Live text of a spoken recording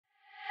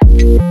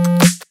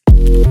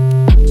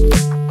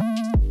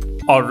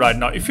Alright,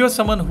 now if you're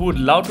someone who would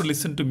love to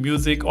listen to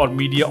music or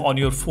media on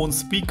your phone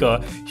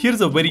speaker,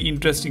 here's a very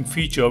interesting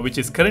feature which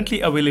is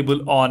currently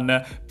available on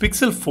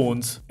Pixel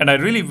phones, and I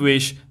really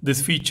wish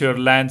this feature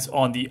lands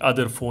on the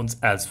other phones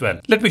as well.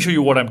 Let me show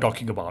you what I'm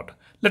talking about.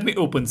 Let me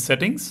open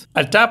settings.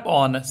 I'll tap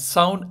on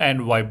sound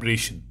and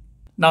vibration.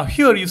 Now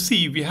here you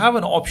see we have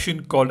an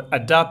option called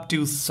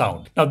adaptive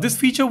sound. Now this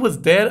feature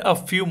was there a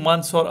few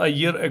months or a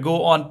year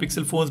ago on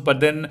Pixel phones, but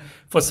then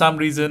for some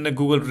reason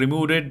Google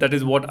removed it. That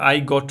is what I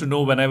got to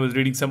know when I was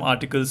reading some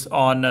articles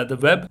on the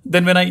web.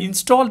 Then when I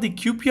installed the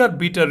QPR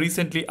beta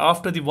recently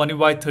after the One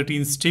UI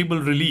 13 stable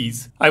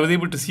release, I was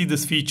able to see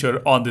this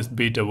feature on this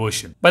beta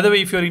version. By the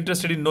way, if you're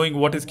interested in knowing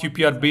what is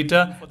QPR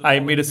beta, I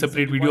made a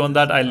separate video on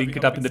that. I'll link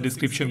it up in the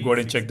description. Go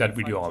ahead and check that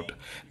video out.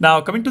 Now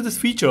coming to this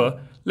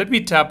feature, let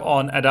me tap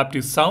on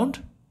adaptive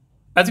sound.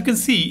 As you can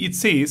see, it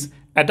says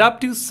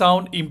adaptive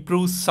sound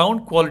improves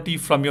sound quality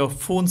from your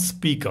phone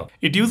speaker.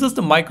 It uses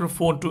the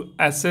microphone to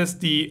assess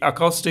the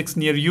acoustics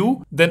near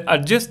you, then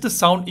adjust the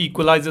sound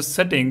equalizer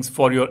settings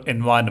for your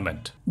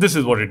environment. This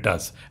is what it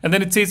does. And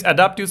then it says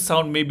adaptive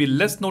sound may be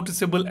less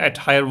noticeable at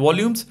higher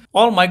volumes.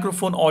 All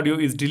microphone audio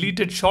is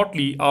deleted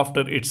shortly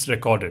after it's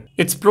recorded.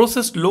 It's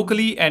processed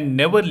locally and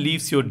never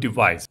leaves your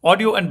device.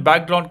 Audio and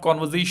background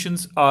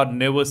conversations are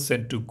never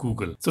sent to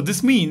Google. So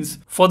this means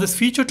for this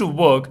feature to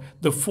work,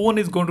 the phone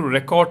is going to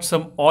record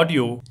some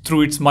audio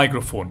through its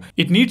microphone.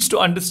 It needs to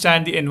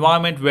understand the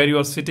environment where you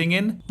are sitting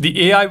in.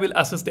 The AI will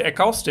assess the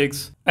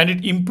acoustics and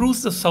it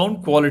improves the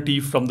sound quality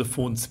from the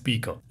phone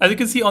speaker. As you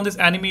can see on this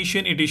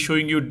animation, it is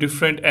showing you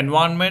different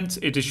environments.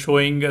 It is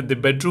showing the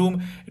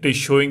bedroom, it is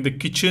showing the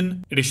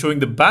kitchen, it is showing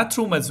the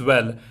bathroom as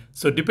well.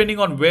 So depending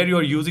on where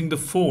you're using the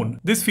phone,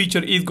 this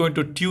feature is going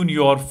to tune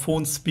your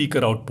phone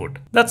speaker output.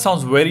 That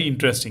sounds very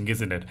interesting,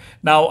 isn't it?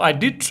 Now, I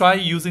did try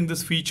using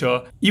this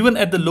feature. Even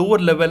at the lower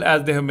level,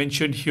 as they have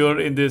mentioned here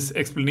in this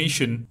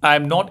explanation, I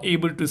am not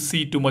able to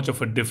see too much of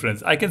a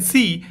difference. I can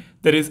see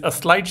there is a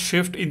slight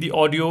shift in the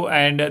audio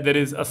and there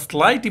is a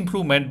slight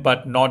improvement,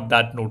 but not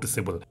that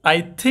noticeable.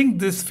 I think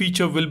this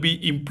feature will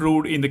be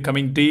improved in the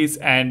coming days,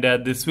 and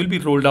this will be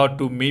rolled out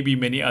to maybe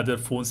many other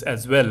phones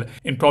as well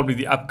in probably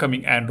the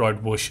upcoming Android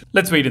version.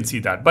 Let's wait and see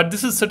that. But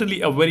this is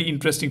certainly a very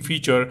interesting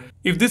feature.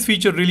 If this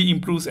feature really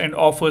improves and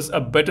offers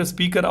a better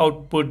speaker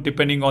output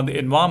depending on the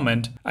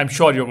environment, I'm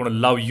sure you're going to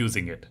love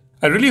using it.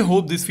 I really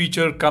hope this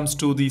feature comes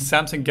to the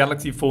Samsung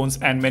Galaxy phones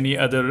and many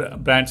other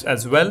brands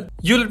as well.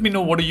 You let me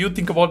know, what do you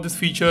think about this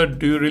feature?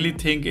 Do you really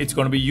think it's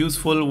going to be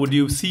useful? Would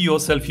you see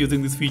yourself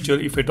using this feature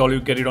if at all you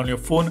get it on your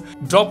phone?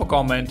 Drop a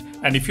comment.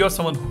 And if you're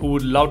someone who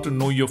would love to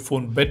know your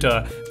phone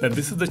better, then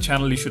this is the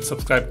channel you should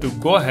subscribe to.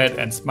 Go ahead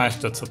and smash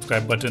that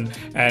subscribe button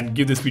and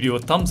give this video a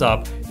thumbs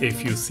up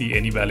if you see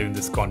any value in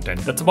this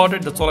content. That's about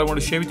it. That's all I want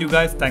to share with you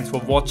guys. Thanks for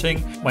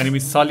watching. My name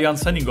is Salyan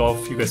signing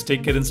off. You guys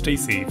take care and stay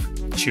safe.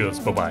 Cheers.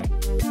 Bye-bye.